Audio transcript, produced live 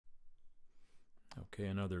Okay,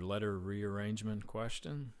 another letter rearrangement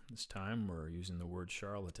question. This time we're using the word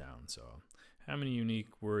Charlottetown. So how many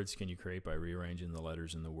unique words can you create by rearranging the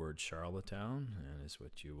letters in the word Charlottetown? And as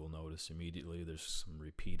what you will notice immediately, there's some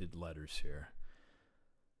repeated letters here.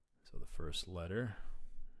 So the first letter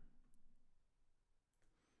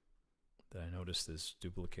that I noticed is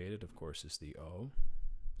duplicated, of course, is the O.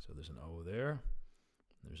 So there's an O there.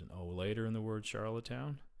 There's an O later in the word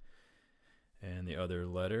Charlottetown. And the other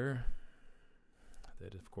letter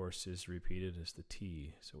that of course is repeated is the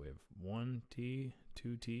T. So we have one T,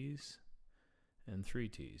 two T's, and three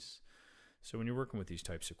T's. So when you're working with these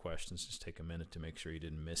types of questions, just take a minute to make sure you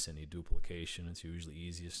didn't miss any duplication. It's usually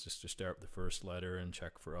easiest just to start with the first letter and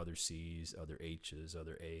check for other C's, other H's,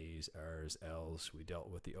 other A's, R's, L's. We dealt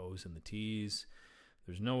with the O's and the T's.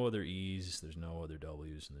 There's no other E's, there's no other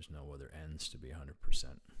W's, and there's no other N's to be 100%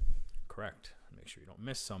 correct. Make sure you don't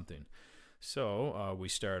miss something. So we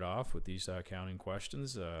start off with these counting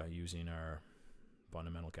questions using our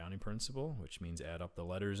fundamental counting principle, which means add up the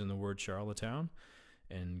letters in the word Charlottetown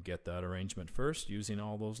and get that arrangement first using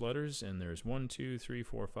all those letters. And there's 1, 2, 3,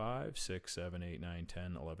 4, 5, 6, 7, 8, 9,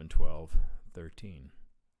 10, 11, 12, 13.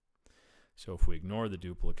 So if we ignore the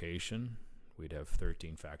duplication, we'd have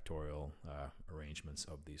 13 factorial arrangements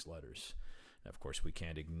of these letters. Now, of course, we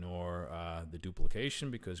can't ignore the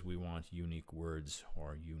duplication because we want unique words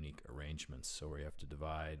or unique arrangements. So we have to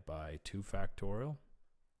divide by 2 factorial.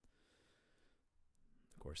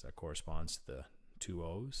 Of course, that corresponds to the 2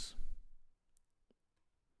 O's.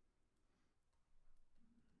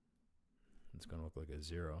 It's going to look like a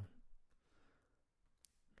 0.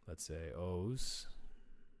 Let's say O's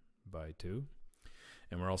by 2.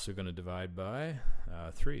 And we're also going to divide by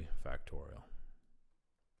 3 factorial,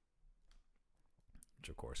 which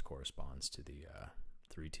of course corresponds to the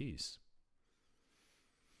 3 T's.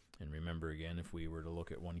 And remember again, if we were to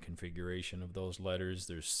look at one configuration of those letters,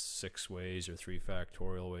 there's 6 ways or 3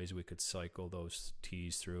 factorial ways we could cycle those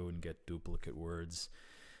T's through and get duplicate words.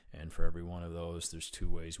 And for every one of those, there's 2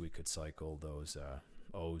 ways we could cycle those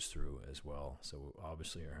O's through as well. So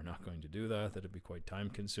obviously we're not going to do that. That'd be quite time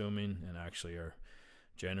consuming, and actually our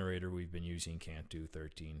generator we've been using can't do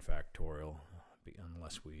 13 factorial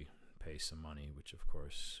unless we pay some money, which of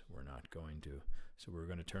course we're not going to. So we're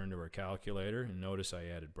going to turn to our calculator, and notice I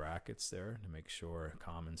added brackets there to make sure a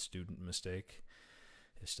common student mistake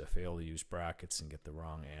is to fail to use brackets and get the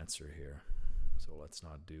wrong answer here. So let's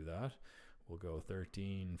not do that. We'll go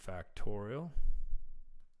 13 factorial.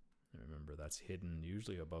 Remember, that's hidden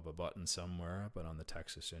usually above a button somewhere, but on the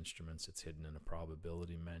Texas Instruments it's hidden in a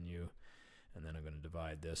probability menu. And then I'm going to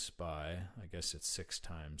divide this by, I guess it's 6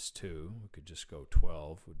 times 2. We could just go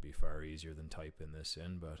 12, would be far easier than typing this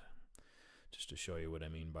in, but just to show you what I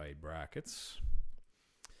mean by brackets.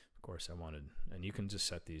 Of course I wanted, and you can just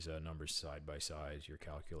set these numbers side by side. Your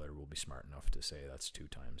calculator will be smart enough to say that's 2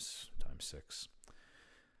 times 6.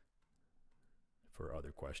 For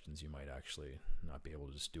other questions you might actually not be able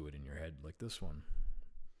to just do it in your head like this one.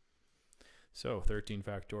 So 13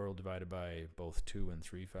 factorial divided by both 2 and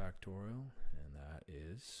 3 factorial, and that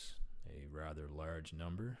is a rather large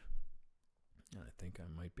number. And I think I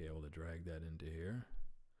might be able to drag that into here.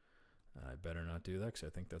 I better not do that because I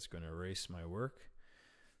think that's going to erase my work.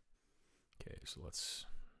 Okay, so let's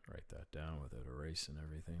write that down without erasing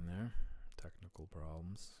everything there. Technical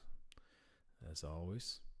problems, as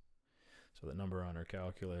always. So the number on our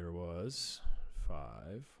calculator was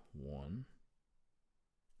 518.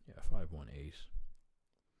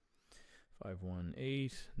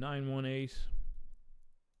 918,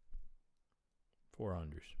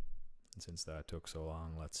 400. And since that took so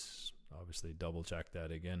long, let's obviously double check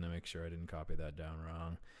that again to make sure I didn't copy that down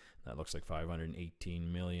wrong. That looks like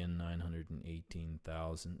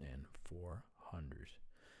 518,918,400.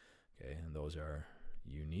 Okay, and those are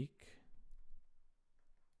unique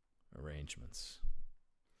arrangements.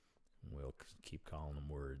 We'll keep calling them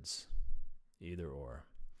words, either or.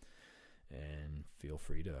 And feel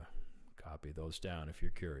free to copy those down if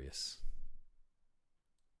you're curious.